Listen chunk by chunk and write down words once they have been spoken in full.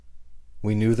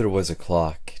We knew there was a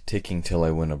clock ticking till I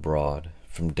went abroad.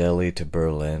 From Delhi to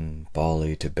Berlin,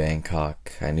 Bali to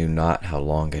Bangkok, I knew not how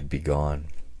long I'd be gone.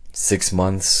 6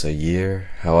 months, a year,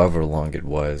 however long it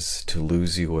was, to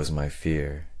lose you was my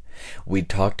fear. We'd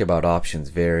talked about options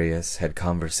various, had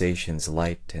conversations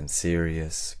light and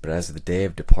serious, but as the day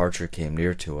of departure came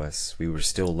near to us, we were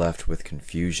still left with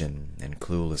confusion and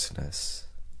cluelessness.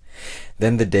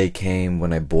 Then the day came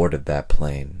when I boarded that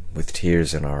plane, with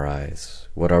tears in our eyes.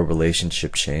 Would our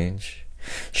relationship change?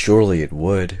 Surely it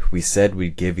would. We said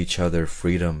we'd give each other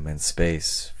freedom and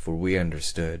space, for we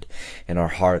understood, in our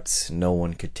hearts no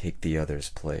one could take the other's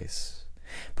place.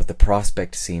 But the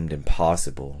prospect seemed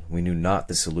impossible. We knew not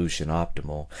the solution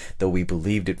optimal. Though we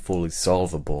believed it fully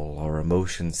solvable, our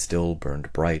emotions still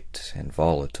burned bright and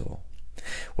volatile.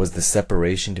 Was the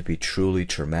separation to be truly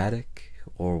traumatic,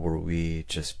 or were we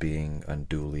just being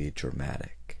unduly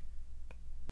dramatic?